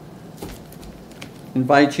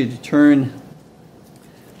invite you to turn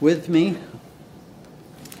with me.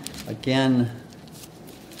 Again,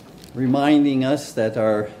 reminding us that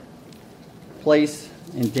our place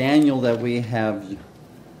in Daniel that we have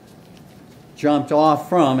jumped off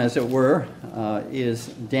from, as it were, is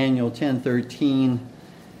Daniel 10:13,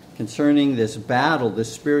 concerning this battle,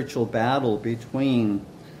 this spiritual battle between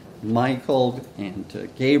Michael and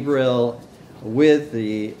Gabriel with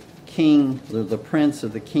the king, the prince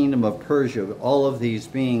of the kingdom of Persia, all of these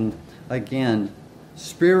being, again,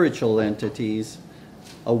 spiritual entities,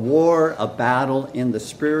 a war, a battle in the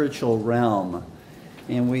spiritual realm.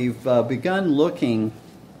 And we've begun looking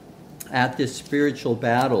at this spiritual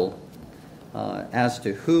battle as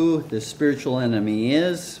to who the spiritual enemy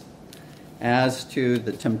is, as to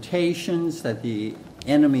the temptations that the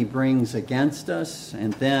enemy brings against us,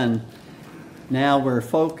 and then now we're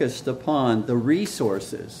focused upon the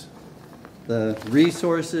resources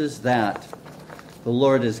that the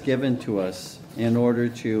Lord has given to us in order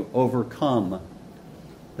to overcome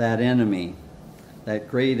that enemy, that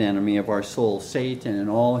great enemy of our soul, Satan and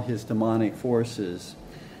all his demonic forces.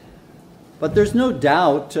 But there's no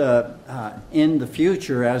doubt in the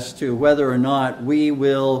future as to whether or not we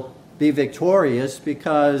will be victorious,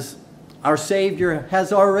 because our Savior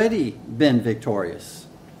has already been victorious.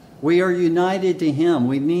 We are united to Him.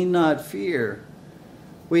 We need not fear.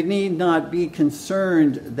 We need not be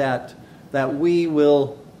concerned that we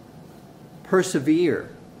will persevere,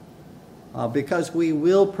 because we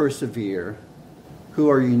will persevere who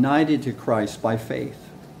are united to Christ by faith.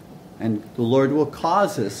 And the Lord will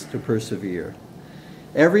cause us to persevere.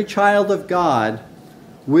 Every child of God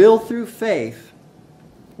will, through faith,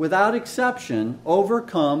 without exception,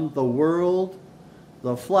 overcome the world,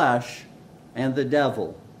 the flesh, and the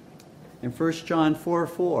devil. In 1 John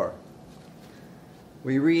 4:4,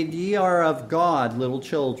 we read, "Ye are of God, little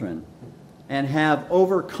children, and have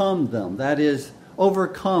overcome them." That is,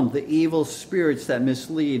 overcome the evil spirits that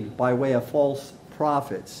mislead by way of false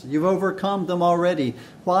prophets. You've overcome them already.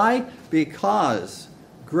 Why? Because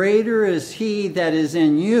greater is He that is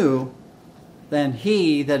in you than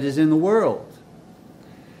he that is in the world.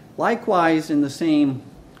 Likewise, in the same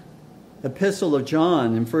epistle of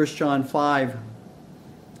John, in 1 John 5,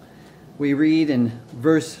 we read in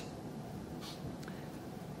verse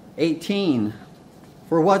 18,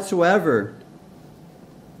 "For whatsoever,"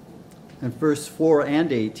 in verse 4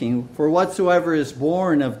 and 18, "For whatsoever is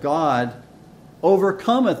born of God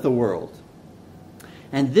overcometh the world.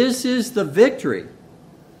 And this is the victory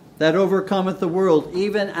that overcometh the world,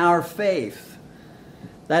 even our faith."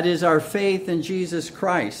 That is our faith in Jesus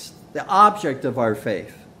Christ, the object of our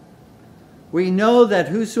faith. "We know that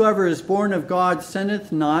whosoever is born of God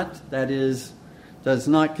sinneth not," that is, does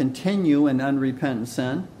not continue in unrepentant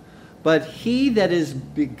sin, "but he that is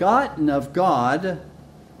begotten of God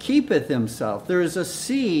keepeth himself." There is a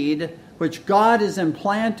seed which God has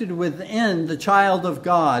implanted within the child of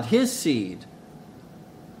God, His seed.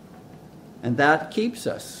 And that keeps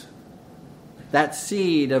us. That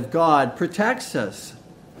seed of God protects us.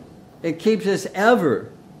 It keeps us ever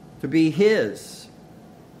to be His.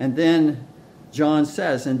 And then John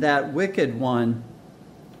says, "And that wicked one,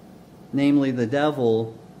 namely the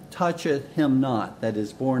devil, toucheth him not," that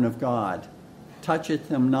is born of God, toucheth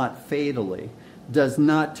him not fatally, does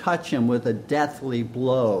not touch him with a deathly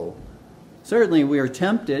blow. Certainly we are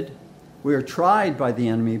tempted, we are tried by the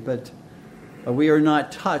enemy, but we are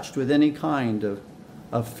not touched with any kind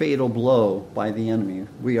of fatal blow by the enemy.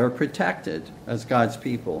 We are protected as God's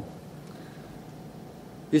people.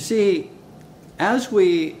 You see, as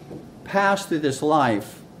we pass through this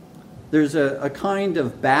life, there's a kind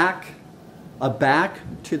of back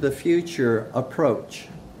to the future approach.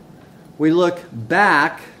 We look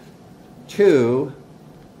back to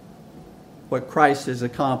what Christ has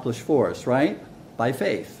accomplished for us, right? By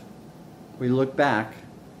faith. We look back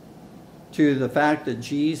to the fact that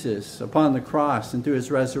Jesus, upon the cross and through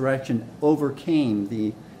His resurrection, overcame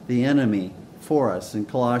the enemy for us in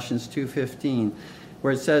Colossians 2:15,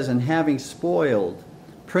 where it says, "And having spoiled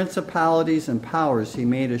principalities and powers, He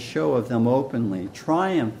made a show of them openly,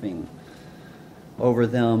 triumphing over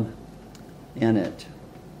them in it."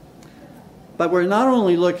 But we're not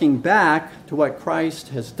only looking back to what Christ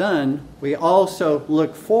has done, we also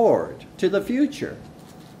look forward to the future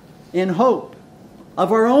in hope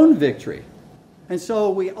of our own victory. And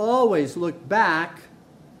so we always look back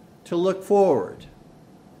to look forward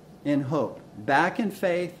in hope. Back in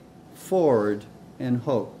faith, forward in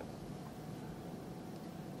hope.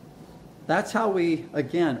 That's how we,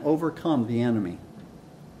 again, overcome the enemy.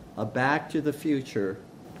 A back to the future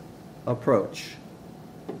approach.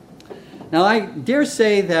 Now, I dare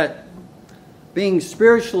say that being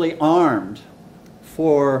spiritually armed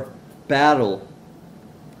for battle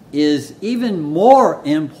is even more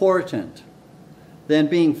important than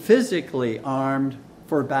being physically armed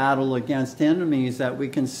for battle against enemies that we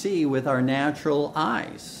can see with our natural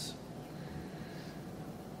eyes.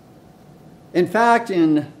 In fact,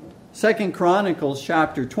 in 2 Chronicles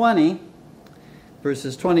chapter 20,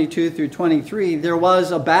 verses 22 through 23, there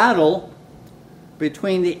was a battle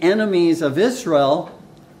between the enemies of Israel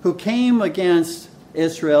who came against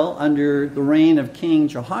Israel under the reign of King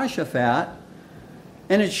Jehoshaphat.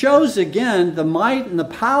 And it shows again the might and the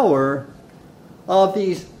power of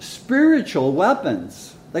these spiritual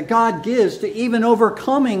weapons that God gives to even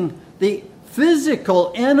overcoming the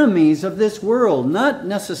physical enemies of this world. Not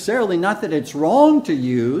that it's wrong to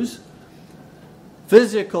use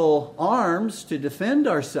physical arms to defend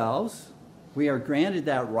ourselves. We are granted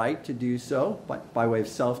that right to do so by way of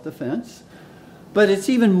self-defense. But it's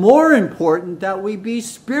even more important that we be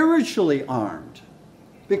spiritually armed,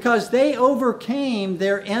 because they overcame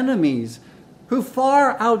their enemies who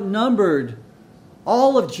far outnumbered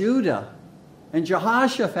all of Judah and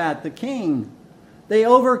Jehoshaphat the king. They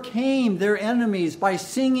overcame their enemies by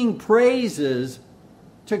singing praises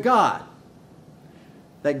to God.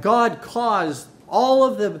 That God caused all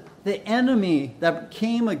of the enemy that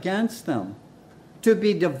came against them to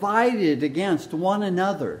be divided against one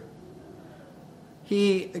another.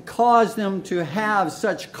 He caused them to have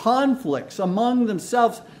such conflicts among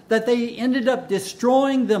themselves that they ended up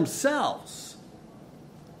destroying themselves.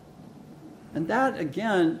 And that,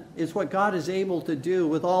 again, is what God is able to do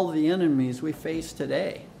with all of the enemies we face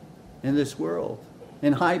today in this world,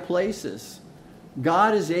 in high places.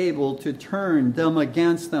 God is able to turn them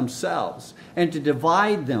against themselves and to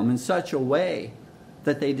divide them in such a way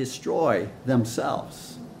that they destroy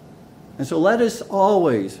themselves. And so let us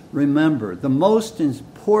always remember the most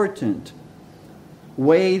important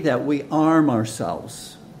way that we arm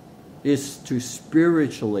ourselves is to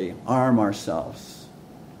spiritually arm ourselves.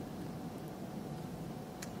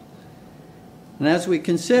 And as we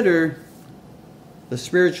consider the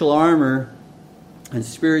spiritual armor and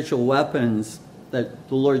spiritual weapons that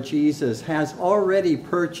the Lord Jesus has already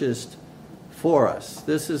purchased for us,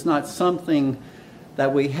 this is not something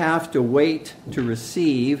that we have to wait to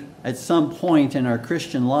receive at some point in our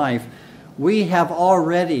Christian life. We have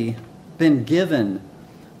already been given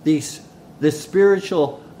this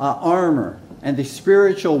spiritual armor, and the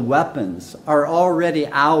spiritual weapons are already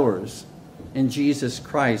ours in Jesus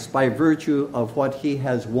Christ by virtue of what He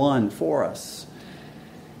has won for us.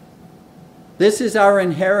 This is our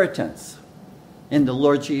inheritance in the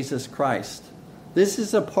Lord Jesus Christ. This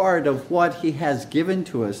is a part of what He has given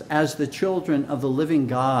to us as the children of the living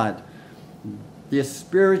God. This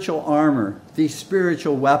spiritual armor, these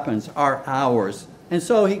spiritual weapons are ours. And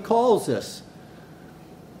so He calls us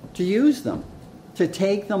to use them, to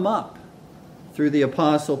take them up through the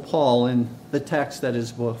Apostle Paul in the text that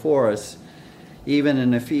is before us, even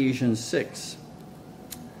in Ephesians 6,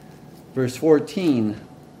 verse 14,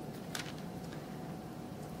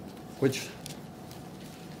 which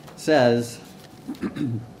says,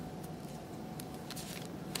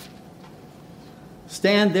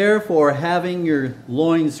 "Stand therefore, having your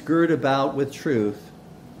loins girt about with truth,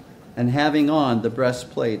 and having on the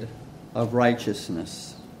breastplate of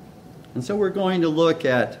righteousness." And so we're going to look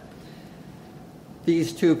at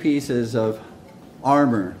these two pieces of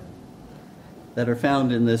armor that are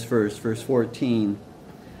found in this verse, verse 14.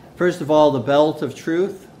 First of all, the belt of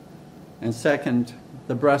truth, and second,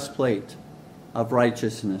 the breastplate of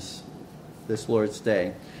righteousness this Lord's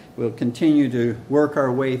Day. We'll continue to work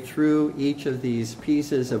our way through each of these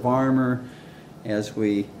pieces of armor as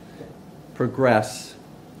we progress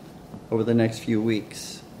over the next few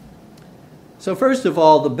weeks. So first of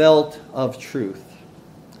all, the belt of truth.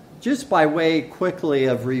 Just by way quickly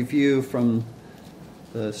of review from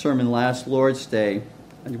the sermon last Lord's Day,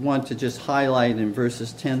 I want to just highlight in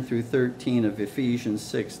verses 10 through 13 of Ephesians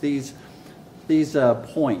 6 these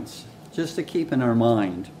points, just to keep in our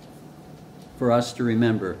mind for us to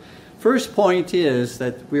remember. First point is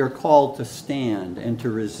that we are called to stand and to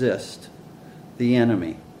resist the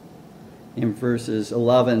enemy. In verses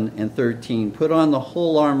 11 and 13, "Put on the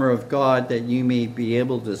whole armor of God that you may be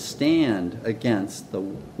able to stand against the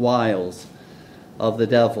wiles of the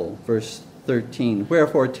devil." Verse 13,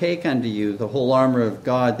 "Wherefore take unto you the whole armor of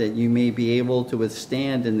God that you may be able to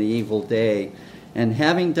withstand in the evil day, and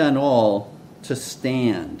having done all, to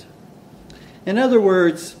stand." In other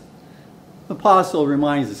words, the apostle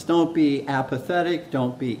reminds us, don't be apathetic,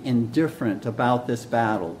 don't be indifferent about this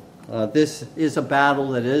battle. This is a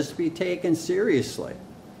battle that is to be taken seriously.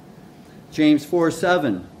 James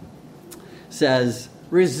 4:7 says,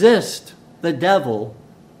 resist the devil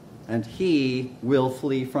and he will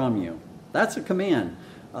flee from you. That's a command.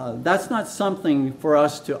 That's not something for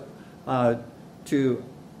us to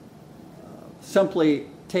simply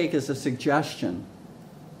take as a suggestion,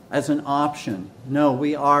 as an option. No,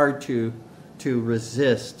 we are to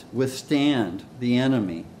resist, withstand the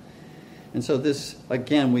enemy. And so this,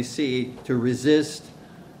 again, we see to resist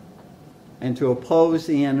and to oppose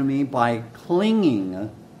the enemy by clinging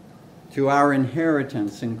to our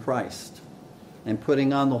inheritance in Christ and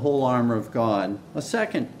putting on the whole armor of God. A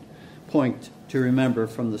second point to remember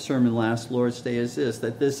from the sermon last Lord's Day is this,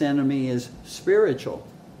 that this enemy is spiritual,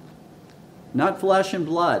 not flesh and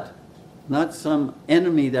blood, not some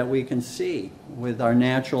enemy that we can see with our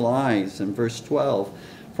natural eyes. In verse 12,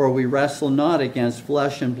 for we wrestle not against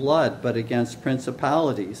flesh and blood, but against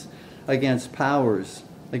principalities, against powers,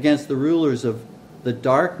 against the rulers of the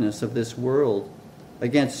darkness of this world,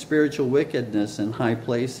 against spiritual wickedness in high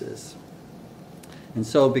places. And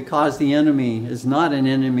so because the enemy is not an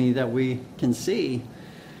enemy that we can see,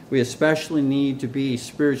 we especially need to be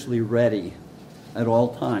spiritually ready at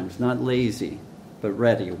all times, not lazy, but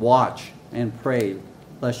ready. Watch and pray,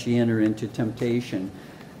 lest ye enter into temptation,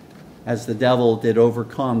 as the devil did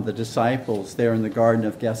overcome the disciples there in the Garden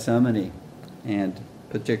of Gethsemane, and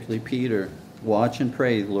particularly Peter. Watch and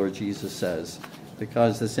pray, the Lord Jesus says,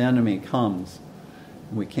 because this enemy comes,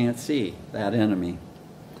 and we can't see that enemy.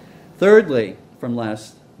 Thirdly, from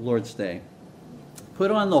last Lord's Day, put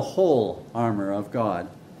on the whole armor of God.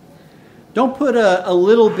 Don't put a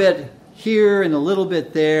little bit here and a little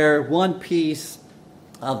bit there, one piece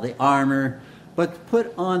of the armor, but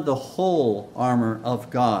put on the whole armor of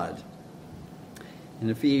God. In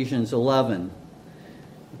Ephesians 6:11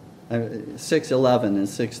 and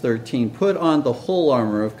 6:13, put on the whole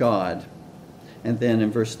armor of God. And then in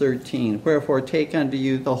verse 13, wherefore take unto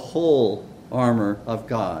you the whole armor of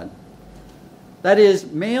God. That is,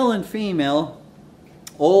 male and female,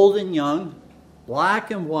 old and young, black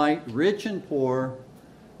and white, rich and poor,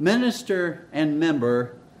 minister and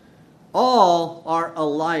member, all are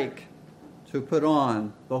alike to put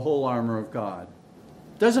on the whole armor of God.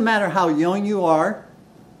 Doesn't matter how young you are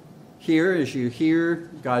here as you hear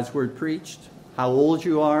God's word preached, how old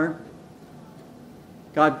you are,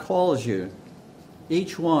 God calls you,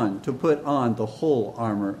 each one, to put on the whole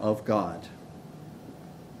armor of God.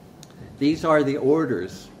 These are the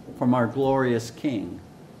orders from our glorious King,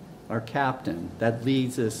 our captain, that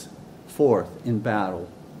leads us forth in battle.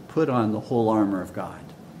 Put on the whole armor of God.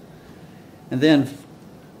 And then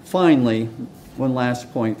finally, one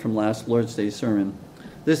last point from last Lord's Day sermon.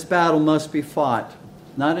 This battle must be fought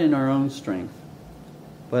not in our own strength,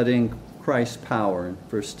 but in Christ's power. In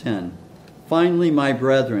verse 10, finally, my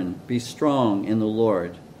brethren, be strong in the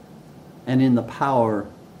Lord and in the power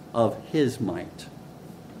of his might.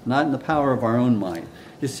 Not in the power of our own might.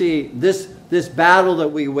 You see, this battle that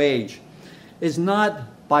we wage is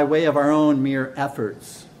not by way of our own mere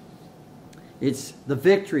efforts. It's the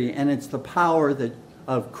victory and it's the power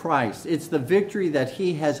of Christ. It's the victory that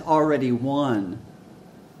he has already won.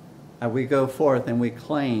 And we go forth and we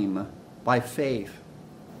claim by faith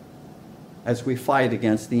as we fight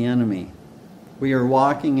against the enemy. We are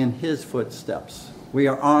walking in his footsteps. We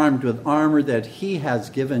are armed with armor that he has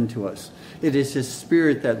given to us. It is his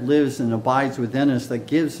Spirit that lives and abides within us that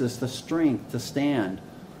gives us the strength to stand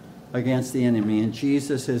against the enemy. And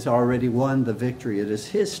Jesus has already won the victory. It is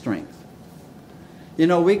his strength. You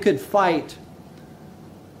know, we could fight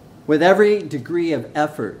with every degree of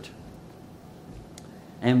effort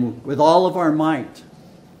and with all of our might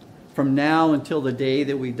from now until the day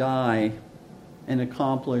that we die and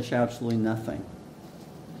accomplish absolutely nothing.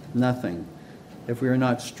 Nothing. If we are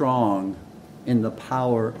not strong in the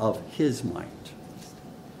power of his might.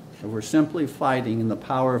 If we're simply fighting in the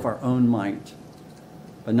power of our own might,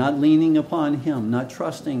 but not leaning upon him, not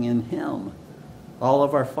trusting in him, all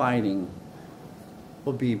of our fighting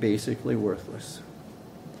will be basically worthless.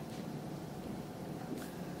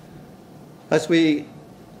 As we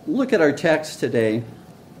look at our text today,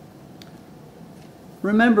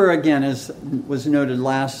 remember again, as was noted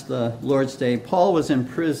last Lord's Day, Paul was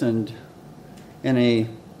imprisoned in a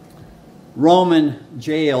Roman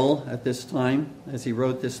jail at this time as he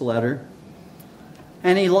wrote this letter.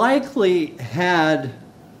 And he likely had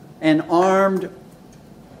an armed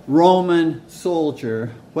Roman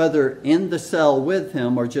soldier, whether in the cell with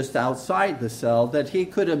him or just outside the cell, that he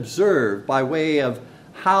could observe by way of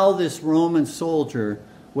how this Roman soldier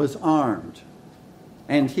was armed.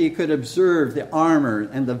 And he could observe the armor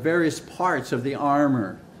and the various parts of the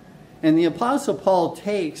armor. And the Apostle Paul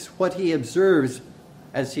takes what he observes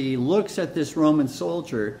as he looks at this Roman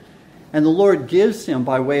soldier, And the Lord gives him,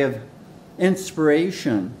 by way of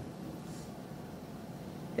inspiration,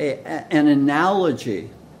 an analogy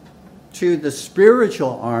to the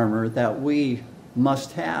spiritual armor that we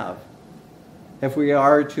must have if we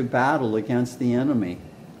are to battle against the enemy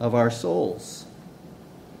of our souls.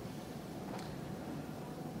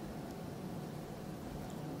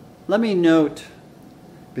 Let me note,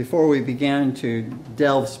 before we begin to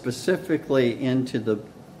delve specifically into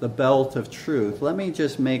the belt of truth, let me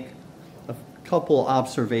just make a couple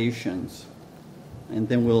observations, and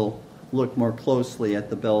then we'll look more closely at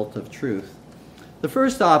the belt of truth. The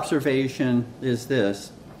first observation is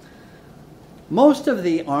this. Most of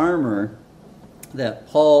the armor that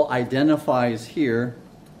Paul identifies here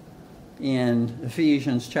in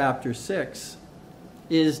Ephesians chapter 6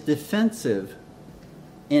 is defensive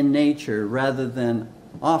in nature rather than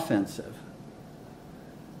offensive.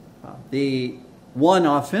 The one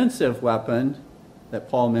offensive weapon that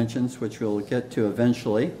Paul mentions, which we'll get to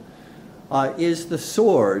eventually, is the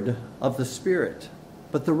sword of the Spirit.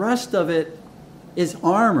 But the rest of it is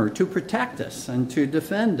armor to protect us and to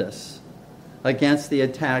defend us against the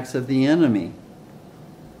attacks of the enemy.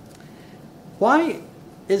 Why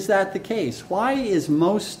is that the case? Why is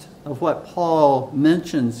most of what Paul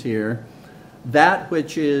mentions here that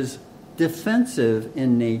which is defensive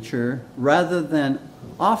in nature rather than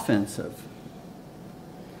offensive?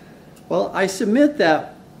 Well, I submit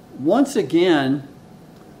that once again,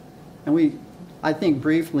 and I think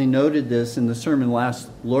briefly noted this in the sermon last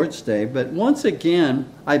Lord's Day, but once again,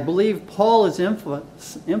 I believe Paul is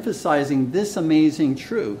emphasizing this amazing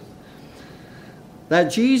truth, that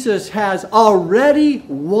Jesus has already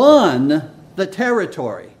won the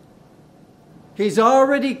territory. He's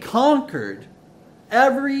already conquered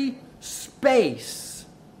every space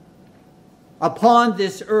upon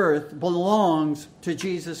this earth belongs to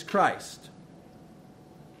Jesus Christ.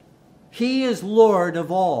 He is Lord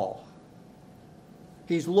of all.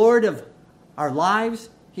 He's Lord of our lives.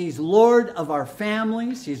 He's Lord of our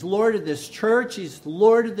families. He's Lord of this church. He's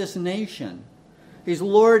Lord of this nation. He's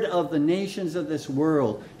Lord of the nations of this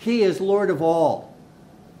world. He is Lord of all.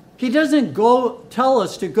 He doesn't tell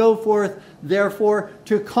us to go forth, therefore,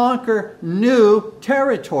 to conquer new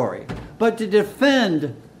territory, but to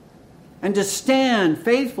defend and to stand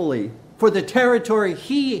faithfully for the territory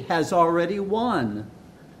He has already won.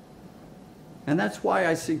 And that's why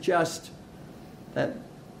I suggest that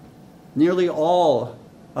nearly all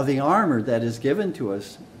of the armor that is given to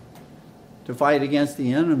us to fight against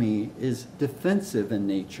the enemy is defensive in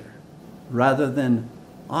nature rather than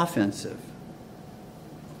offensive.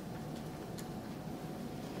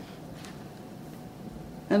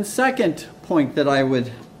 And second point that I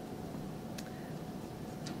would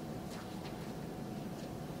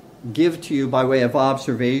give to you by way of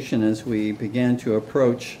observation as we begin to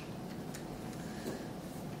approach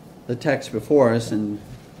the text before us, and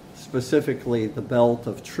specifically the belt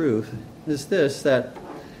of truth, is this, that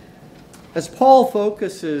as Paul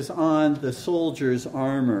focuses on the soldier's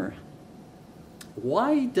armor,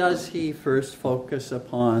 why does he first focus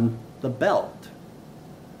upon the belt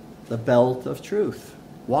of truth?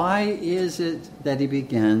 Why is it that he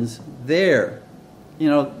begins there?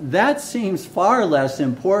 That seems far less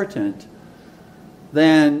important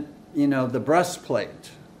than, the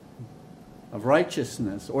breastplate of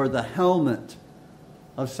righteousness, or the helmet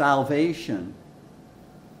of salvation,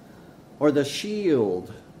 or the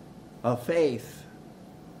shield of faith.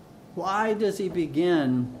 Why does he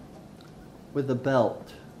begin with the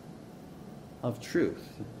belt of truth,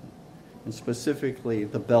 and specifically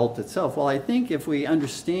the belt itself? Well, I think if we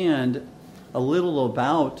understand a little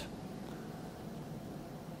about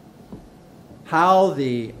how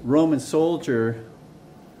the Roman soldier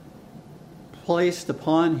placed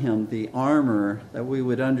upon him the armor, that we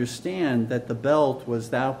would understand that the belt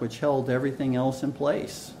was that which held everything else in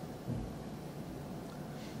place.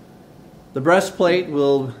 The breastplate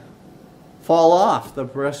will fall off. The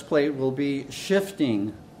breastplate will be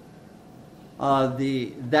shifting.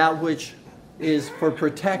 That which is for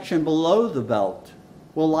protection below the belt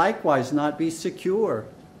will likewise not be secure.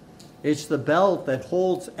 It's the belt that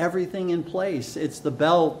holds everything in place. It's the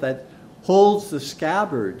belt that holds the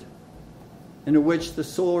scabbard into which the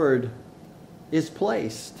sword is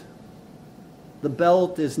placed. The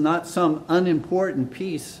belt is not some unimportant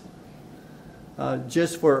piece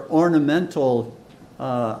just for ornamental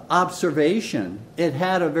observation. It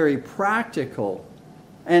had a very practical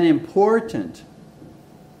and important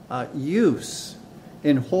use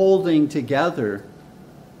in holding together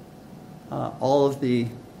all of the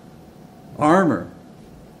armor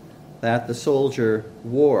that the soldier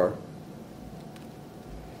wore.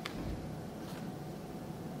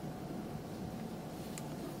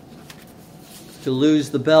 To lose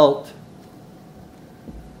the belt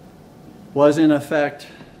was in effect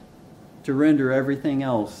to render everything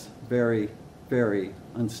else very, very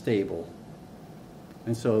unstable.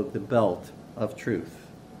 And so the belt of truth.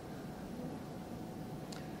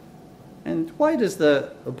 And why does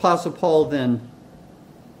the Apostle Paul then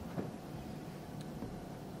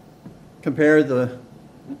compare the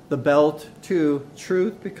belt to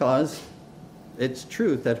truth? Because it's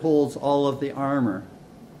truth that holds all of the armor,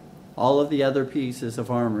 all of the other pieces of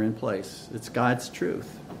armor in place. It's God's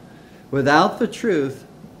truth. Without the truth,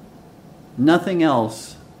 nothing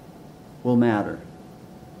else will matter.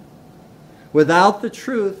 Without the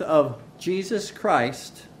truth of Jesus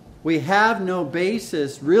Christ, we have no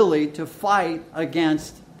basis really to fight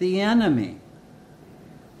against the enemy.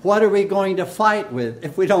 What are we going to fight with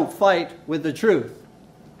if we don't fight with the truth?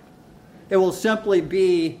 It will simply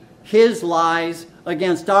be his lies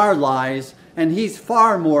against our lies, and he's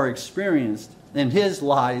far more experienced in his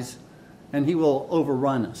lies, and he will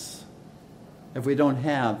overrun us if we don't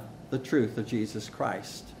have the truth of Jesus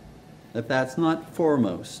Christ. If that's not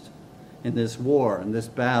foremost in this war, in this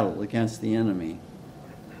battle against the enemy.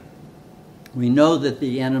 We know that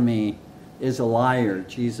the enemy is a liar.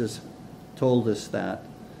 Jesus told us that.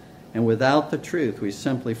 And without the truth, we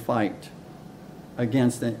simply fight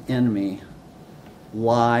against the enemy.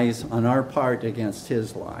 Lies on our part against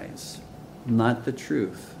his lies, not the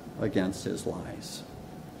truth against his lies.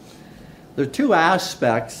 There are two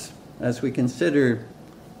aspects, as we consider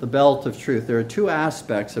the belt of truth, there are two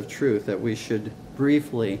aspects of truth that we should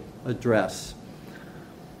briefly address.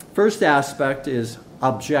 First aspect is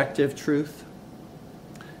objective truth,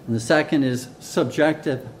 and the second is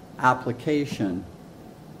subjective application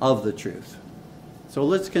of the truth. So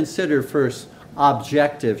let's consider first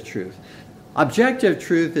objective truth. Objective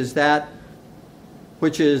truth is that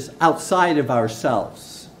which is outside of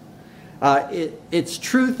ourselves. It's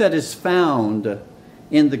truth that is found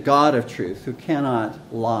in the God of truth, who cannot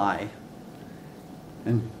lie,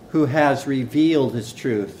 and who has revealed his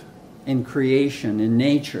truth in creation, in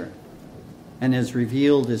nature, and has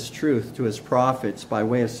revealed his truth to his prophets by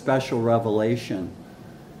way of special revelation,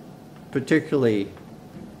 particularly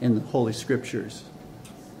in the Holy Scriptures.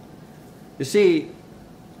 You see,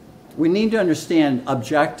 we need to understand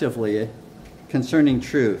objectively concerning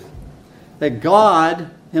truth that God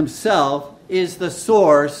himself is the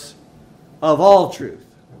source of all truth.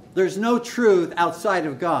 There's no truth outside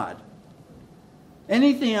of God.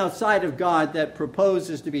 Anything outside of God that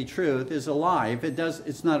proposes to be truth is a lie. If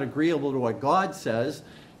it's not agreeable to what God says,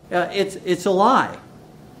 it's a lie.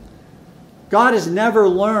 God has never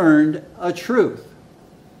learned a truth.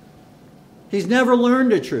 He's never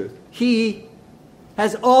learned a truth. He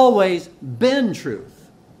has always been truth.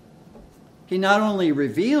 He not only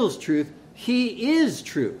reveals truth, he is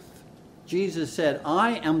truth. Jesus said,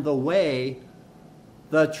 I am the way,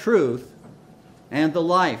 the truth, and the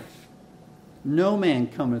life. No man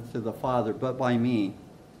cometh to the Father but by me.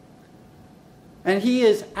 And he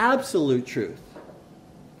is absolute truth.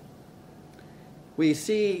 We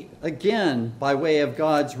see again, by way of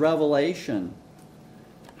God's revelation,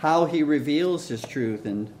 how he reveals his truth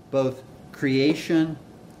in both creation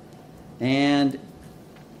and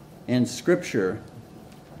in Scripture.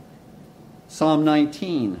 Psalm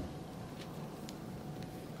 19.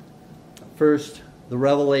 First, the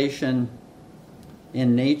revelation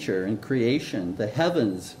in nature, in creation. The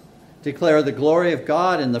heavens declare the glory of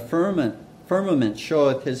God, and the firmament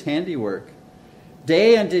showeth his handiwork.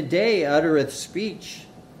 Day unto day uttereth speech,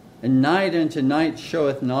 and night unto night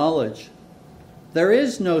showeth knowledge. There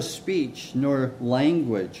is no speech nor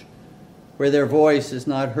language where their voice is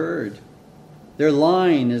not heard. Their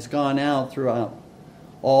line is gone out throughout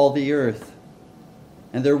all the earth,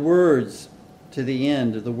 and their words to the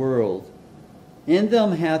end of the world. In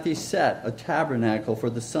them hath he set a tabernacle for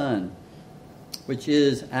the sun, which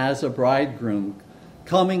is as a bridegroom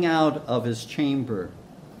coming out of his chamber,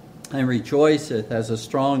 and rejoiceth as a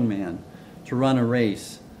strong man to run a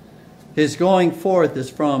race. His going forth is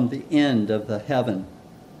from the end of the heaven,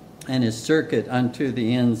 and his circuit unto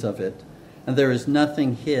the ends of it, and there is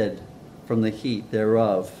nothing hid from the heat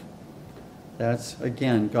thereof. That's,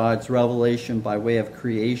 again, God's revelation by way of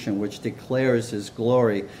creation, which declares his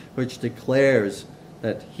glory, which declares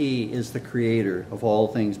that he is the creator of all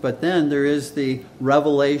things. But then there is the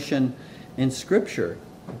revelation in Scripture,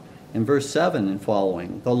 in verse 7 and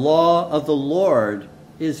following. The law of the Lord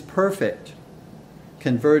is perfect,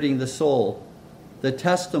 converting the soul. The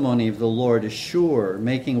testimony of the Lord is sure,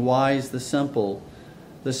 making wise the simple.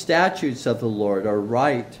 The statutes of the Lord are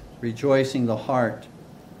right, rejoicing the heart.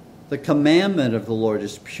 The commandment of the Lord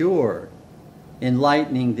is pure,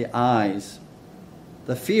 enlightening the eyes.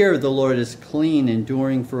 The fear of the Lord is clean,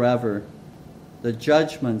 enduring forever. The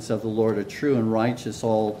judgments of the Lord are true and righteous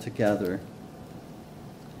altogether.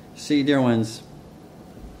 See, dear ones,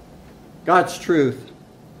 God's truth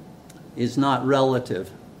is not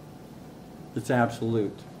relative. It's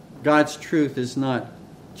absolute. God's truth is not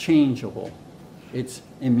changeable. It's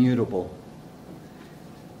immutable.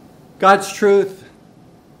 God's truth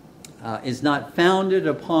is not founded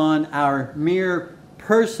upon our mere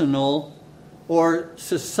personal or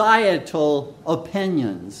societal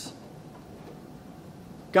opinions.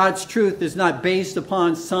 God's truth is not based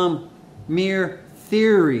upon some mere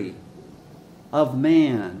theory of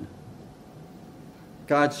man.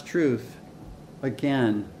 God's truth,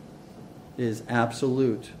 again, is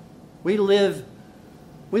absolute. We live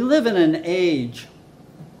in an age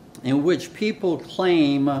in which people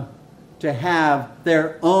claim to have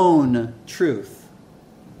their own truth,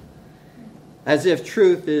 as if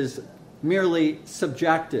truth is merely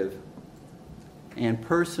subjective and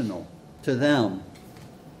personal to them.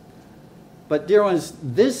 But dear ones,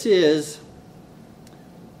 this is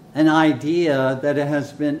an idea that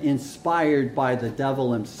has been inspired by the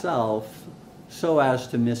devil himself so as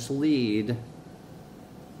to mislead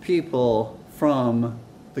people from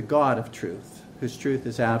the God of truth, whose truth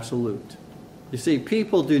is absolute. You see,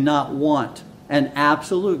 people do not want an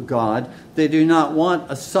absolute God. They do not want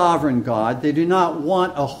a sovereign God. They do not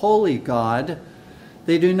want a holy God.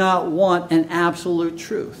 They do not want an absolute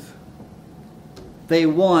truth. They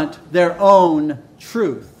want their own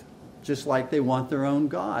truth, just like they want their own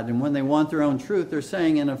God. And when they want their own truth, they're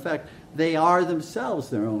saying, in effect, they are themselves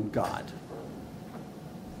their own God.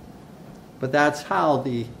 But that's how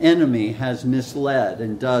the enemy has misled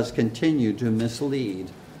and does continue to mislead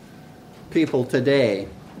people today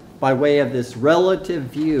by way of this relative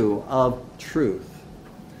view of truth.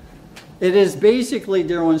 It is basically,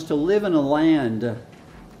 dear ones, to live in a land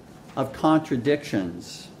of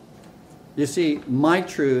contradictions. You see, my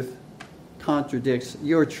truth contradicts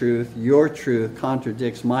your truth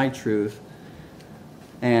contradicts my truth,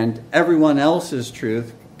 and everyone else's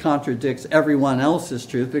truth contradicts everyone else's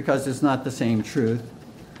truth because it's not the same truth.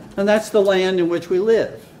 And that's the land in which we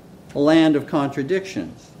live, a land of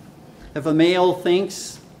contradictions. If a male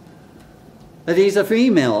thinks that he's a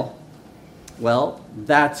female, well,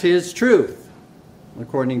 that's his truth,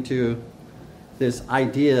 according to this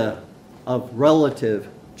idea of relative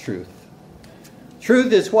truth.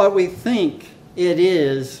 Truth is what we think it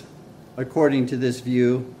is, according to this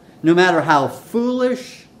view, no matter how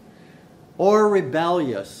foolish or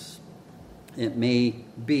rebellious it may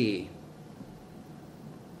be.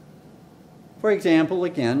 For example,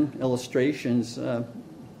 again, illustrations,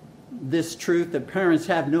 this truth that parents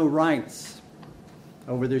have no rights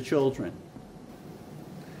over their children.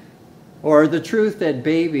 Or the truth that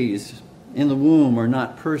babies in the womb are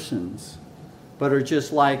not persons, but are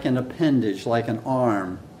just like an appendage, like an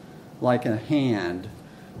arm, like a hand,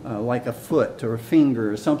 like a foot or a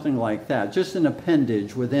finger or something like that. Just an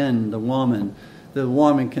appendage within the woman that the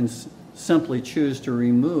woman can simply choose to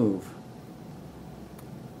remove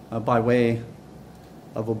by way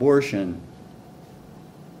of abortion.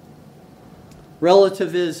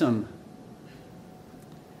 Relativism,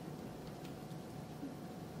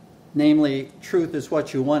 namely, truth is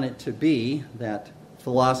what you want it to be, that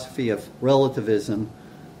philosophy of relativism,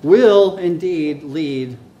 will indeed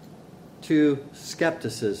lead to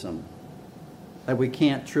skepticism, that we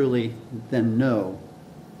can't truly then know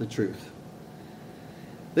the truth.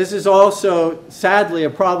 This is also, sadly, a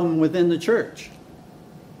problem within the church.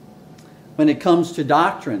 When it comes to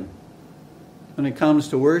doctrine, when it comes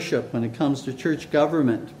to worship, when it comes to church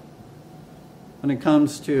government, when it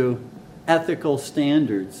comes to ethical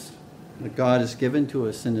standards that God has given to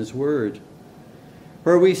us in His Word,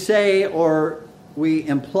 where we say or we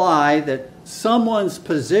imply that someone's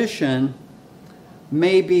position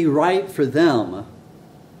may be right for them.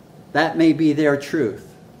 That may be their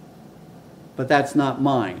truth, but that's not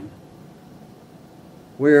mine.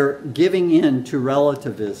 We're giving in to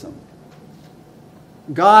relativism.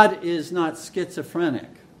 God is not schizophrenic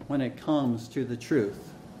when it comes to the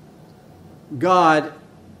truth. God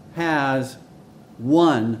has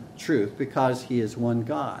one truth because He is one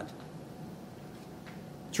God.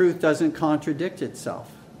 Truth doesn't contradict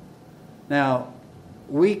itself. Now,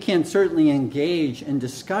 we can certainly engage in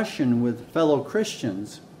discussion with fellow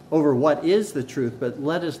Christians over what is the truth, but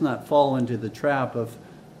let us not fall into the trap of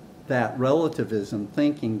that relativism,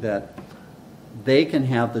 thinking that they can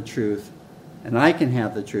have the truth and I can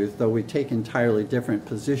have the truth, though we take entirely different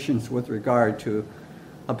positions with regard to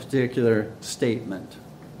a particular statement,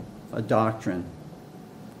 a doctrine,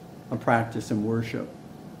 a practice in worship.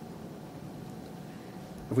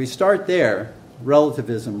 If we start there,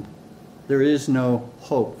 relativism, there is no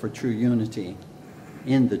hope for true unity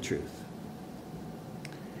in the truth.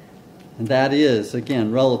 And that is,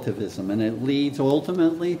 again, relativism, and it leads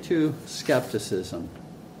ultimately to skepticism,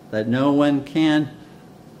 that no one can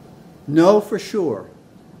know for sure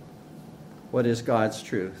what is God's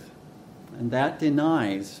truth. And that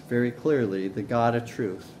denies very clearly the God of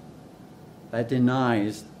truth. That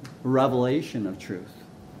denies revelation of truth.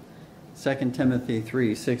 2 Timothy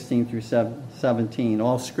 3, 16 through 17,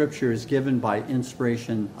 all Scripture is given by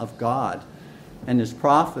inspiration of God and is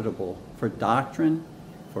profitable for doctrine,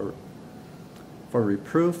 for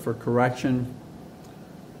reproof, for correction,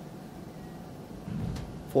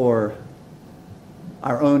 for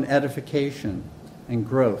our own edification and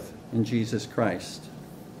growth in Jesus Christ.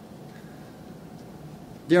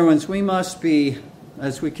 Dear ones, we must be,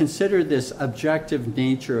 as we consider this objective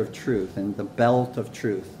nature of truth and the belt of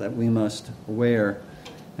truth that we must wear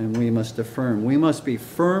and we must affirm, we must be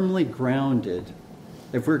firmly grounded.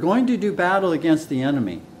 If we're going to do battle against the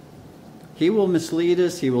enemy, he will mislead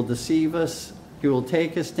us, he will deceive us, he will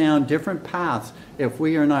take us down different paths if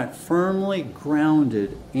we are not firmly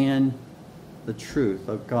grounded in the truth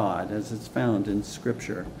of God as it's found in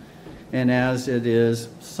Scripture and as it is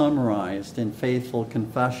summarized in faithful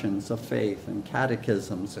confessions of faith and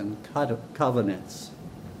catechisms and covenants.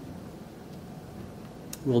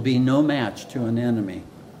 Will be no match to an enemy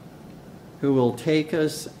who will take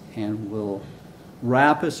us and will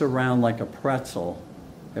wrap us around like a pretzel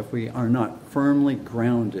if we are not firmly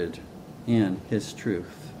grounded in his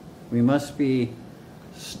truth. We must be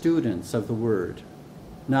students of the Word,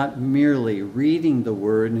 not merely reading the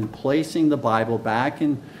Word and placing the Bible back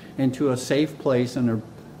into a safe place in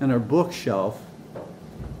our bookshelf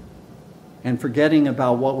and forgetting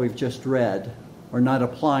about what we've just read or not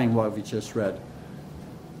applying what we just read.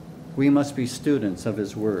 We must be students of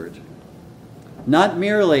his Word. Not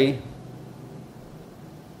merely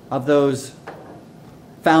of those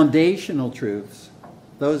foundational truths.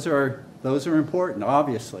 Those are important,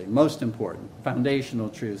 obviously, most important. Foundational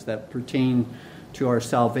truths that pertain to our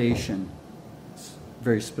salvation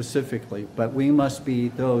very specifically. But we must be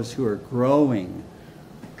those who are growing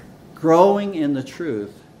in the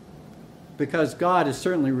truth, because God has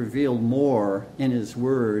certainly revealed more in his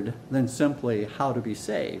Word than simply how to be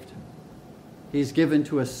saved. He's given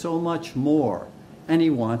to us so much more, and he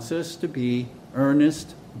wants us to be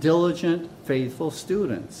earnest, diligent, faithful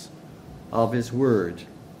students of his Word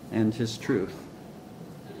and his truth.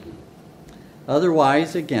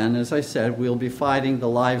 Otherwise, again, as I said, we'll be fighting the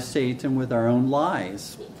live Satan with our own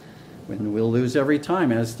lies. And we'll lose every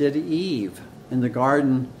time, as did Eve in the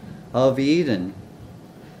Garden of Eden.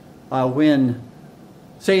 When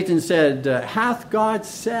Satan said, hath God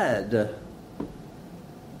said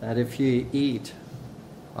that if you eat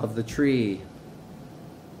of the tree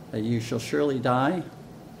that you shall surely die?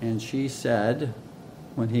 And she said,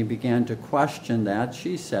 when he began to question that,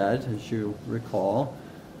 she said, as you recall,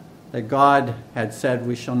 that God had said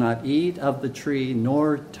we shall not eat of the tree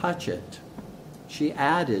nor touch it. She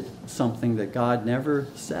added something that God never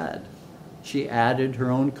said. She added her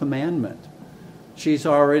own commandment. She's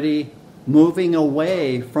already moving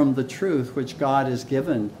away from the truth which God has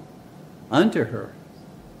given unto her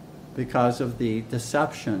because of the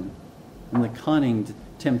deception and the cunning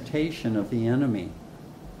temptation of the enemy.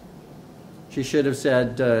 She should have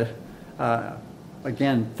said,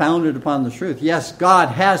 again, founded upon the truth, yes, God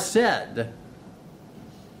has said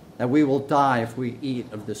that we will die if we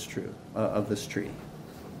eat of this tree.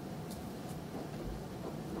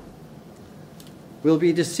 We'll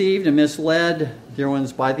be deceived and misled, dear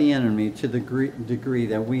ones, by the enemy to the degree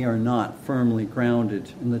that we are not firmly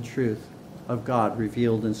grounded in the truth of God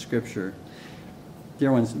revealed in Scripture.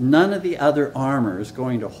 Dear ones, none of the other armor is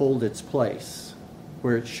going to hold its place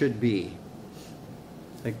where it should be.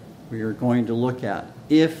 Like we are going to look at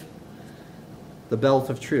if the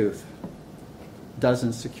belt of truth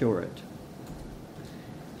doesn't secure it.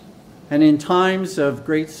 And in times of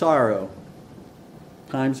great sorrow,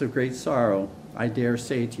 I dare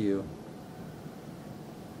say to you,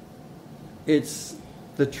 it's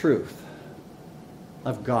the truth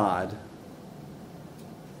of God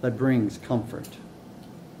that brings comfort.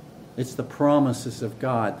 It's the promises of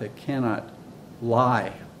God that cannot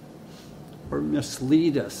lie or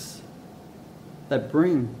mislead us, that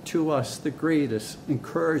bring to us the greatest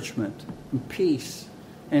encouragement and peace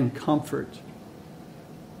and comfort.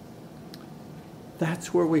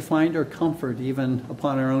 That's where we find our comfort even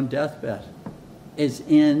upon our own deathbed, is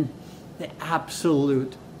in the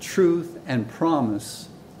absolute truth and promise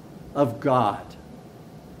of God.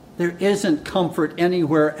 There isn't comfort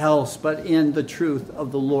anywhere else but in the truth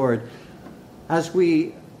of the Lord. As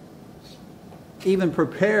we even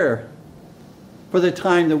prepare for the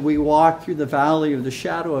time that we walk through the valley of the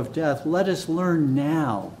shadow of death, let us learn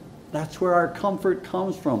now. That's where our comfort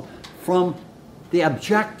comes from the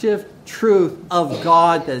objective truth of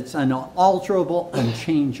God that's unalterable,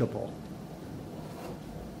 unchangeable.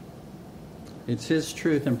 It's His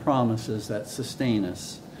truth and promises that sustain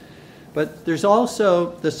us. But there's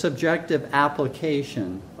also the subjective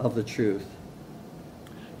application of the truth.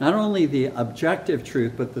 Not only the objective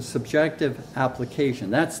truth, but the subjective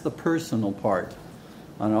application. That's the personal part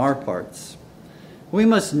on our parts. We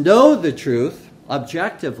must know the truth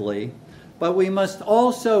objectively, but we must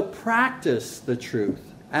also practice the truth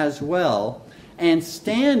as well and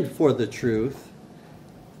stand for the truth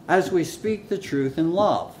as we speak the truth in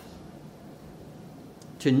love.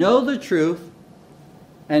 To know the truth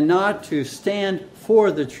and not to stand for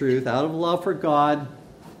the truth out of love for God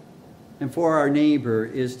and for our neighbor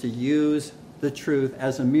is to use the truth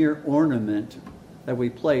as a mere ornament that we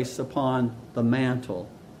place upon the mantle,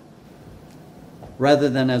 rather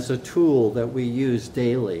than as a tool that we use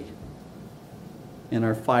daily in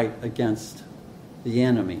our fight against the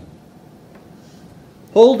enemy.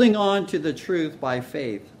 Holding on to the truth by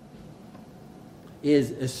faith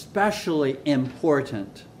is especially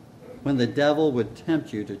important when the devil would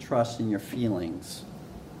tempt you to trust in your feelings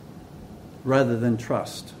rather than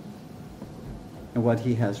trust in what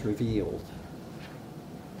he has revealed.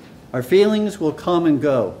 Our feelings will come and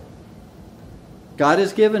go. God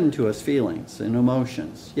has given to us feelings and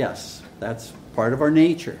emotions. Yes, that's part of our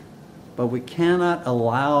nature. But we cannot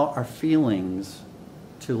allow our feelings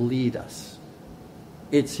to lead us.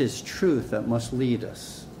 It's His truth that must lead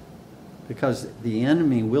us, because the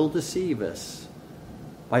enemy will deceive us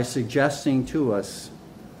by suggesting to us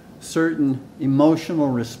certain emotional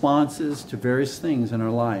responses to various things in our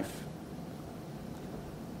life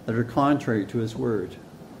that are contrary to His word,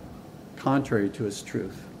 contrary to His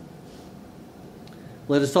truth.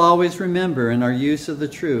 Let us always remember in our use of the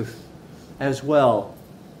truth as well,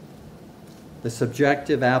 the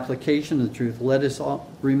subjective application of the truth. Let us all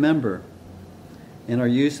remember in our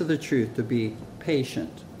use of the truth to be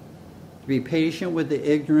patient. To be patient with the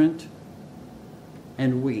ignorant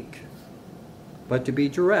and weak, but to be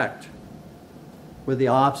direct with the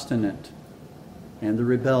obstinate and the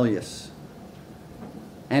rebellious.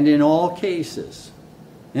 And in all cases,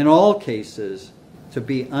 to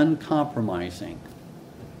be uncompromising,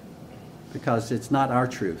 because it's not our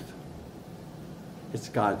truth, it's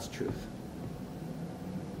God's truth.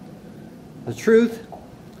 The truth,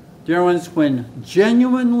 dear ones, when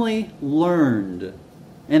genuinely learned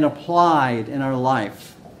and applied in our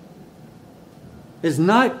life, is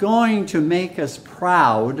not going to make us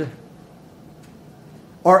proud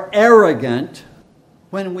or arrogant.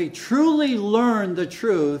 When we truly learn the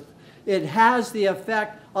truth, it has the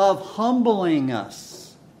effect of humbling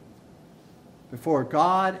us before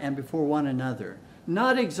God and before one another.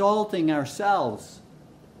 Not exalting ourselves,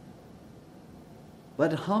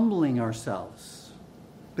 but humbling ourselves.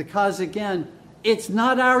 Because again, it's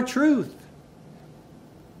not our truth.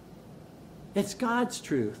 It's God's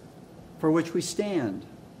truth for which we stand.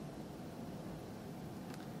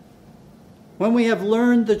 When we have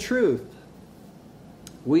learned the truth,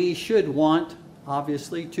 we should want,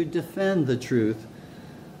 obviously, to defend the truth.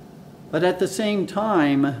 But at the same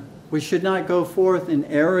time, we should not go forth in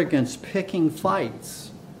arrogance, picking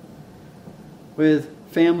fights with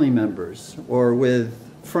family members or with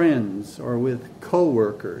friends or with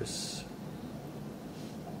co-workers.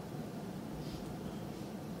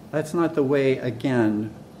 That's not the way,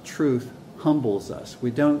 again, truth humbles us.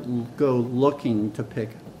 We don't go looking to pick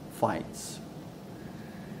fights.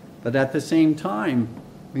 But at the same time,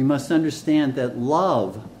 we must understand that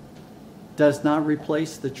love does not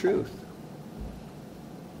replace the truth.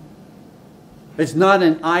 It's not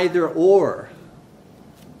an either or.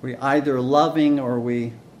 We either loving or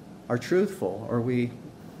we are truthful or we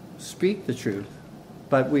speak the truth.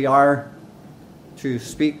 But we are to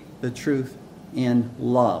speak the truth in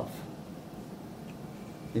love.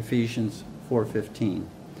 Ephesians 4:15.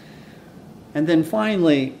 And then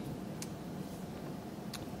finally,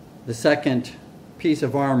 the second piece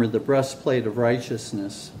of armor, the breastplate of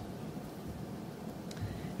righteousness.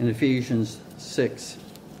 In Ephesians 6,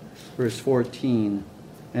 verse 14,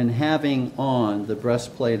 and having on the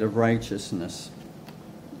breastplate of righteousness.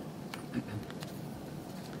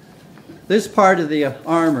 This part of the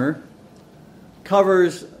armor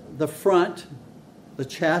covers the front, the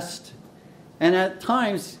chest, and at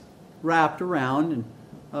times wrapped around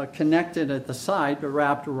and connected at the side, but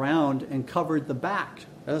wrapped around and covered the back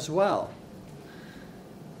as well.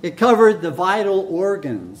 It covered the vital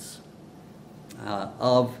organs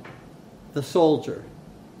of the soldier.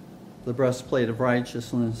 The breastplate of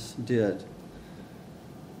righteousness did,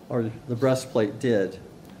 or the breastplate did.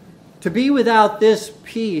 To be without this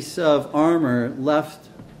piece of armor left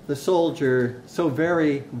the soldier so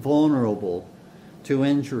very vulnerable to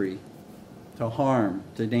injury, to harm,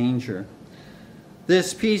 to danger.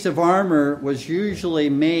 This piece of armor was usually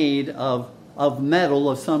made of metal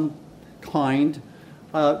of some kind,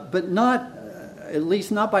 but not, at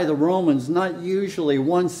least not by the Romans, not usually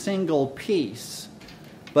one single piece,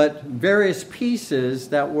 but various pieces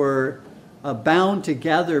that were bound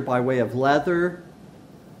together by way of leather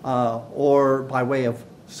or by way of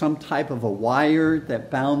some type of a wire that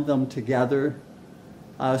bound them together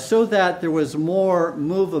so that there was more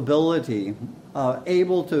movability,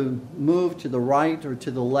 able to move to the right or to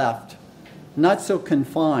the left, not so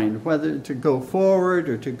confined, whether to go forward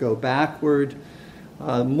or to go backward,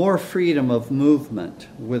 more freedom of movement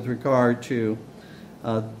with regard to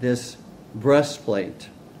this breastplate.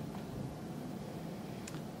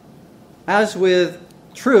 As with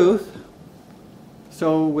truth,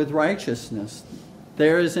 so with righteousness,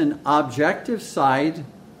 there is an objective side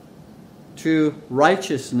to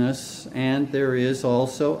righteousness, and there is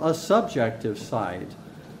also a subjective side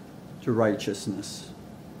to righteousness.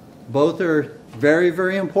 Both are very,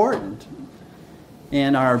 very important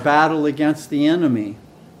in our battle against the enemy.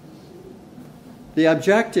 The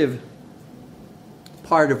objective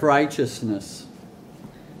part of righteousness,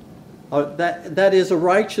 that is a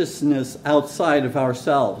righteousness outside of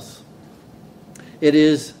ourselves. It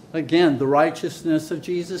is, again, the righteousness of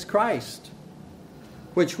Jesus Christ,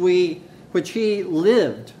 which he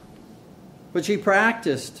lived, which he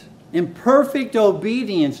practiced in perfect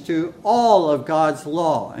obedience to all of God's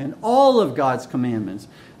law and all of God's commandments,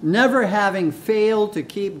 never having failed to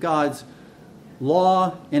keep God's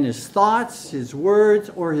law in his thoughts, his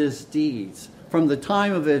words, or his deeds, from the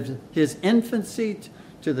time of his infancy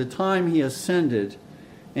to the time he ascended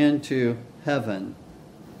into heaven.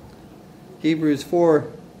 Hebrews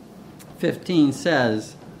 4:15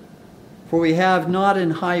 says, "For we have not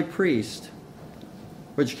an high priest,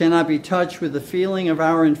 which cannot be touched with the feeling of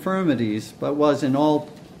our infirmities, but was in all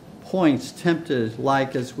points tempted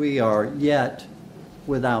like as we are, yet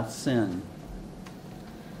without sin."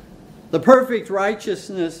 The perfect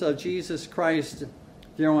righteousness of Jesus Christ,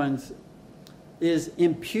 dear ones, is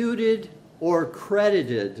imputed or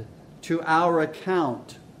credited to our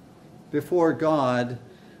account before God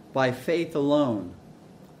by faith alone,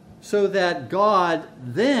 so that God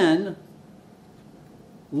then,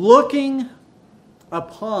 looking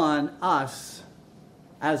upon us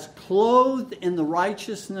as clothed in the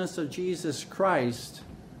righteousness of Jesus Christ,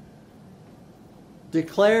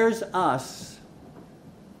 declares us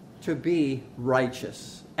to be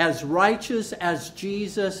righteous as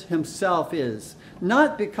Jesus himself is.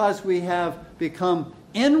 Not because we have become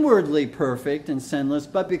inwardly perfect and sinless,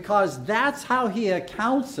 but because that's how he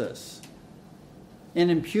accounts us in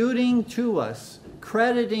imputing to us,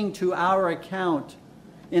 crediting to our account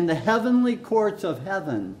in the heavenly courts of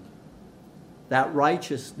heaven that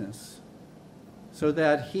righteousness, so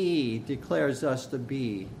that he declares us to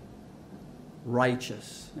be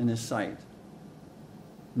righteous in his sight.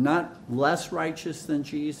 Not less righteous than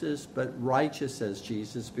Jesus, but righteous as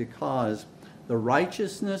Jesus, because the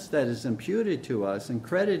righteousness that is imputed to us and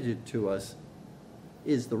credited to us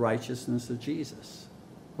is the righteousness of Jesus,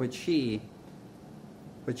 which he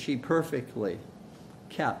perfectly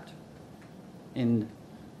kept in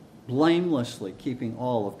blamelessly keeping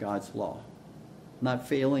all of God's law, not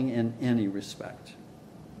failing in any respect.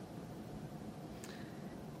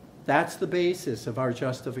 That's the basis of our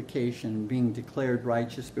justification, being declared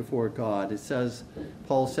righteous before God. It says,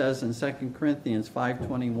 Paul says in 2 Corinthians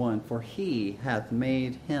 5:21, "For he hath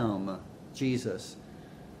made him," Jesus,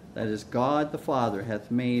 that is God the Father,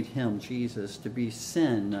 hath made him, Jesus, to be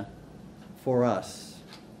sin for us.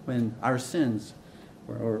 When our sins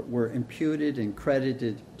were imputed and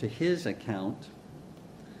credited to his account,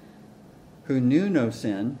 who knew no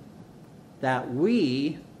sin, that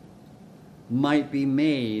we might be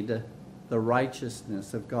made the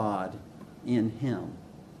righteousness of God in him.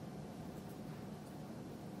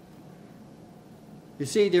 You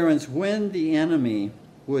see, dear ones, when the enemy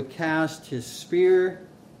would cast his spear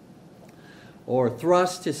or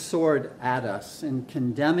thrust his sword at us in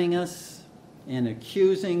condemning us, in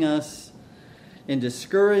accusing us, in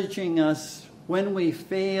discouraging us, when we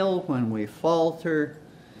fail, when we falter,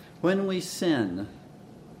 when we sin,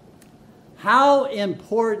 how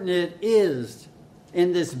important it is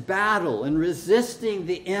in this battle, in resisting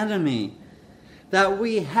the enemy, that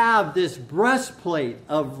we have this breastplate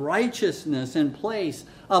of righteousness in place,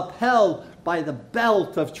 upheld by the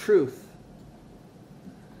belt of truth.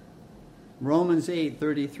 Romans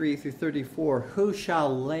 8:33-34, who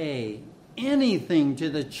shall lay anything to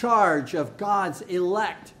the charge of God's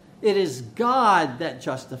elect? It is God that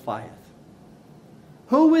justifieth.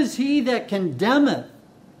 Who is he that condemneth?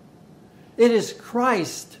 It is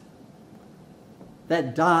Christ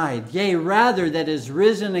that died, yea, rather that is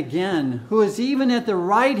risen again, who is even at the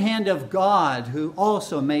right hand of God, who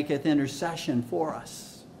also maketh intercession for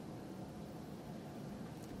us.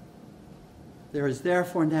 There is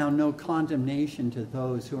therefore now no condemnation to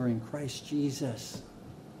those who are in Christ Jesus,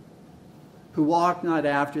 who walk not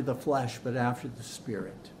after the flesh, but after the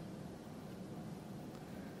Spirit.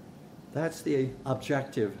 That's the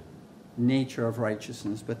objective nature of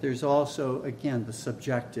righteousness. But there's also, again, the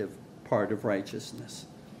subjective part of righteousness.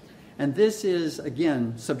 And this is,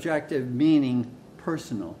 again, subjective meaning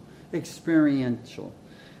personal, experiential.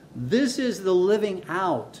 This is the living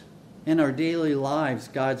out in our daily lives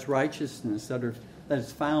God's righteousness that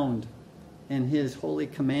is found in his holy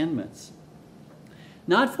commandments.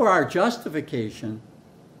 Not for our justification,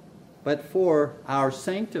 but for our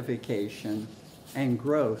sanctification and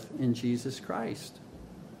growth in Jesus Christ.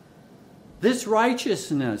 This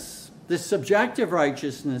righteousness, this subjective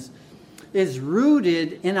righteousness, is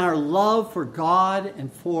rooted in our love for God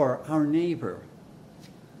and for our neighbor.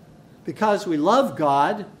 Because we love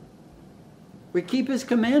God, we keep his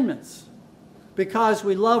commandments. Because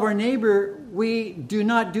we love our neighbor, we do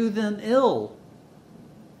not do them ill,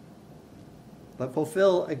 but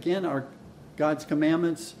fulfill, again, God's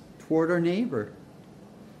commandments toward our neighbor.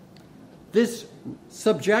 This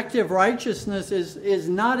subjective righteousness is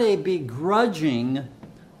not a begrudging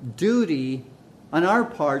duty on our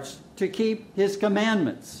parts to keep his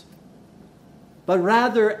commandments, but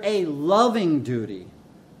rather a loving duty.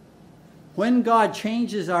 When God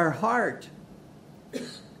changes our heart,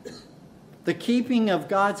 the keeping of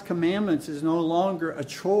God's commandments is no longer a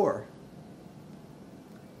chore.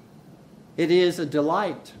 It is a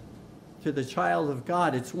delight to the child of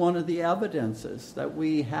God. It's one of the evidences that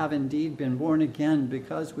we have indeed been born again,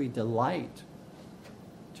 because we delight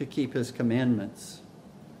to keep his commandments.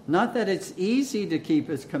 Not that it's easy to keep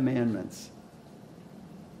his commandments,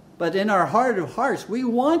 but in our heart of hearts, we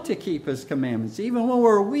want to keep his commandments, even when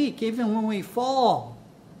we're weak, even when we fall.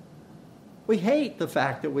 We hate the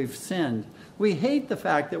fact that we've sinned. We hate the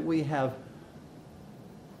fact that we have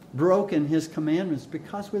broken his commandments,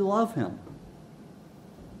 because we love him.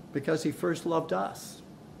 Because he first loved us.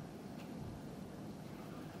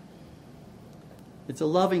 It's a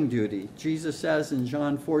loving duty. Jesus says in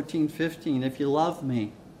John 14:15, if you love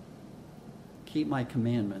me, keep my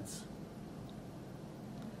commandments.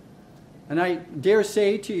 And I dare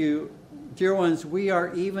say to you, dear ones, we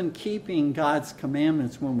are even keeping God's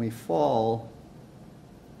commandments when we fall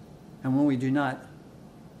and when we do not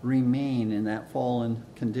remain in that fallen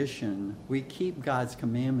condition. We keep God's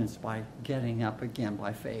commandments by getting up again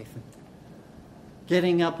by faith.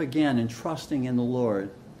 Getting up again and trusting in the Lord.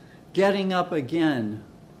 Getting up again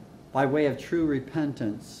by way of true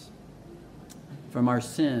repentance from our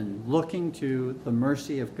sin, looking to the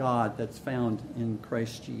mercy of God that's found in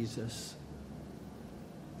Christ Jesus,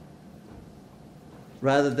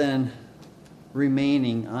 rather than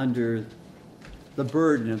remaining under the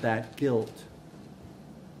burden of that guilt,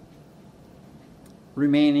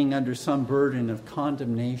 remaining under some burden of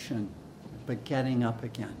condemnation, but getting up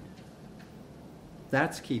again.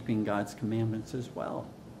 That's keeping God's commandments as well.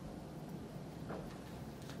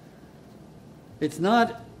 It's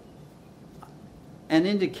not an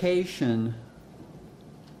indication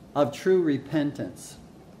of true repentance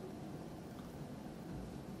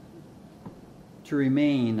to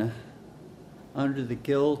remain under the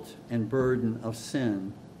guilt and burden of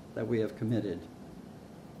sin that we have committed.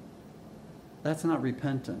 That's not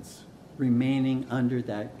repentance, remaining under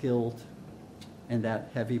that guilt and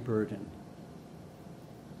that heavy burden.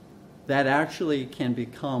 That actually can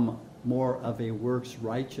become more of a works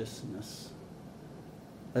righteousness.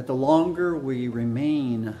 That the longer we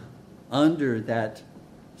remain under that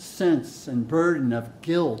sense and burden of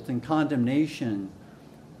guilt and condemnation,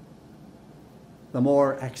 the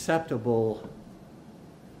more acceptable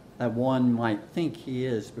that one might think he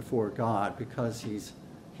is before God, because he's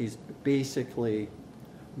basically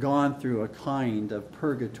gone through a kind of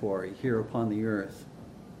purgatory here upon the earth.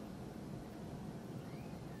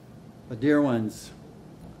 But dear ones,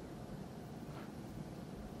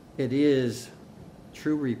 it is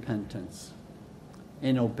true repentance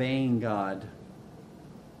in obeying God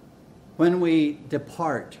when we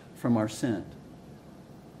depart from our sin.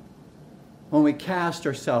 when we cast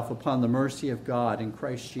ourselves upon the mercy of God in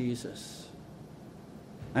Christ Jesus,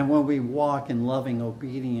 and when we walk in loving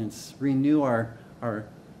obedience, renew our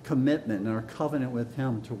commitment and our covenant with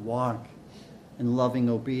Him to walk in loving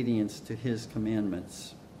obedience to His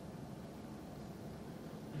commandments.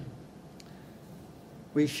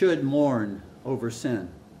 We should mourn over sin,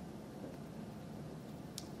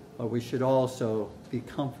 but we should also be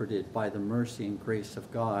comforted by the mercy and grace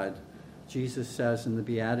of God. Jesus says in the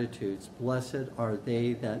Beatitudes, "Blessed are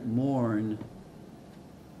they that mourn,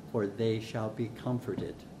 for they shall be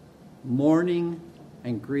comforted." Mourning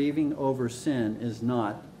and grieving over sin is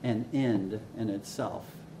not an end in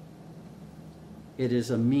itself. It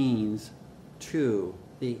is a means to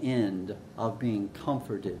the end of being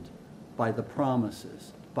comforted by the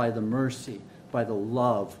promises, by the mercy, by the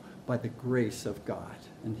love, by the grace of God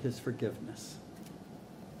and His forgiveness.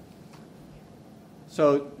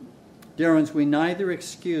 So, dear ones, we neither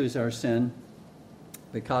excuse our sin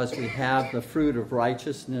because we have the fruit of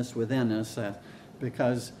righteousness within us,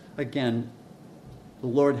 because, again, the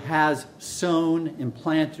Lord has sown,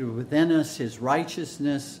 implanted within us His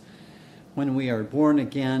righteousness when we are born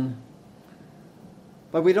again.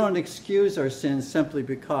 But we don't excuse our sins simply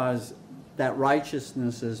because that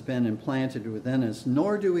righteousness has been implanted within us,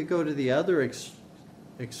 nor do we go to the other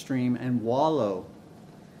extreme and wallow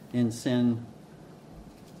in sin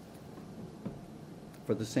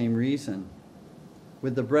for the same reason.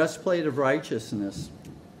 With the breastplate of righteousness,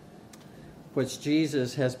 which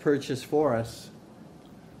Jesus has purchased for us,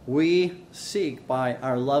 we seek by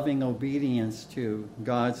our loving obedience to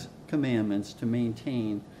God's commandments to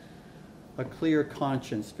maintain a clear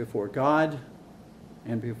conscience before God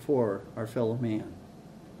and before our fellow man.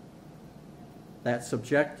 That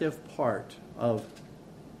subjective part of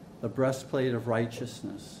the breastplate of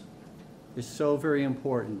righteousness is so very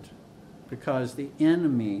important, because the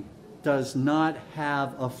enemy does not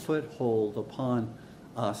have a foothold upon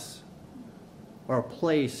us or a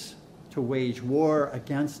place to wage war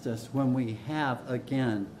against us when we have,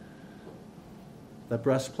 again, the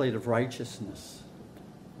breastplate of righteousness.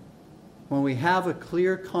 When we have a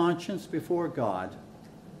clear conscience before God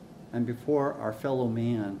and before our fellow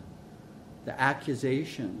man, the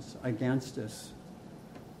accusations against us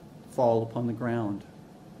fall upon the ground.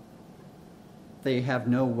 They have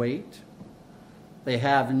no weight. They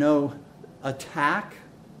have no attack.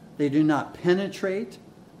 They do not penetrate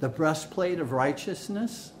the breastplate of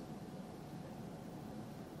righteousness.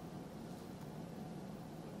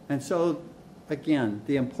 And so, again,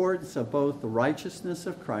 the importance of both the righteousness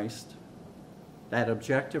of Christ, that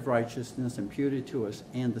objective righteousness imputed to us,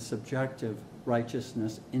 and the subjective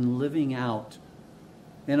righteousness in living out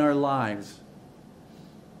in our lives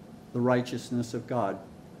the righteousness of God,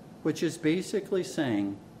 which is basically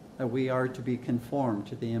saying that we are to be conformed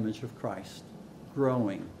to the image of Christ,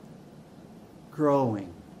 growing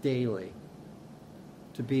daily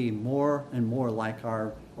to be more and more like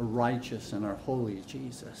our righteous and our holy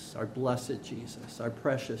Jesus, our blessed Jesus, our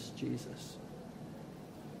precious Jesus.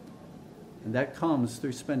 And that comes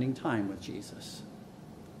through spending time with Jesus,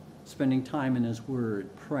 spending time in His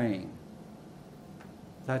Word, praying.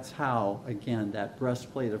 That's how, again, that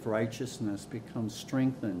breastplate of righteousness becomes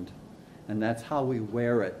strengthened, and that's how we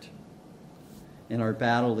wear it in our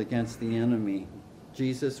battle against the enemy.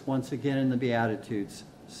 Jesus, once again in the Beatitudes,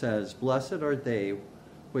 says, "Blessed are they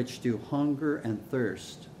which do hunger and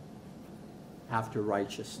thirst after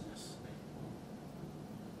righteousness,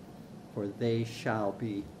 for they shall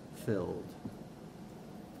be filled."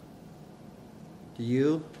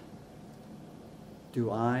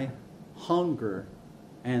 Do I hunger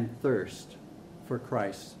and thirst for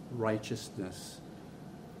Christ's righteousness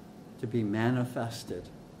to be manifested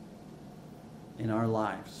in our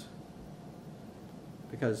lives?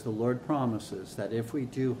 Because the Lord promises that if we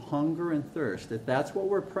do hunger and thirst, if that's what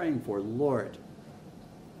we're praying for, Lord,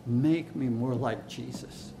 make me more like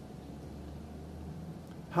Jesus.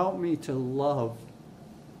 Help me to love,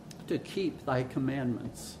 to keep thy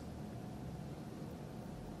commandments.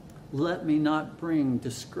 Let me not bring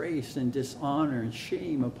disgrace and dishonor and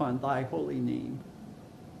shame upon thy holy name.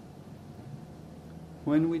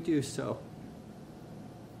 When we do so,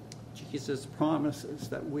 Jesus promises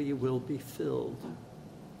that we will be filled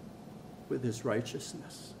with his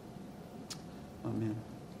righteousness. Amen.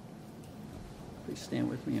 Please stand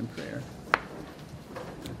with me in prayer.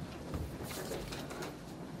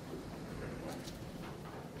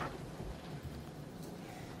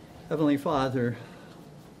 Heavenly Father,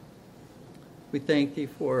 we thank thee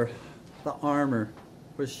for the armor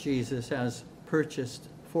which Jesus has purchased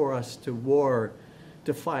for us to war,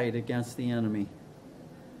 to fight against the enemy.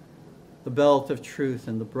 the belt of truth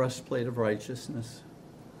and the breastplate of righteousness.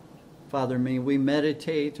 Father, may we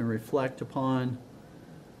meditate and reflect upon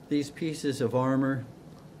these pieces of armor.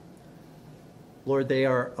 Lord, they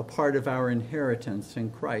are a part of our inheritance in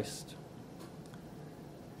Christ.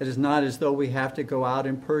 It is not as though we have to go out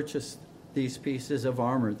and purchase these pieces of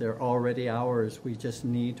armor. They're already ours. We just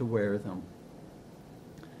need to wear them.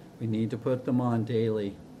 We need to put them on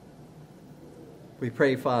daily. We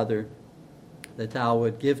pray, Father, that thou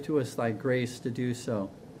would give to us thy grace to do so,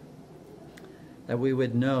 that we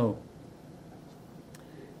would know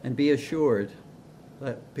and be assured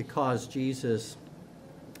that because Jesus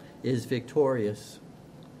is victorious,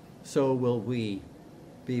 so will we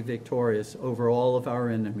be victorious over all of our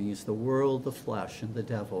enemies, the world, the flesh, and the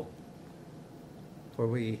devil. For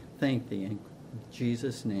we thank thee in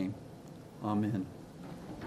Jesus' name. Amen.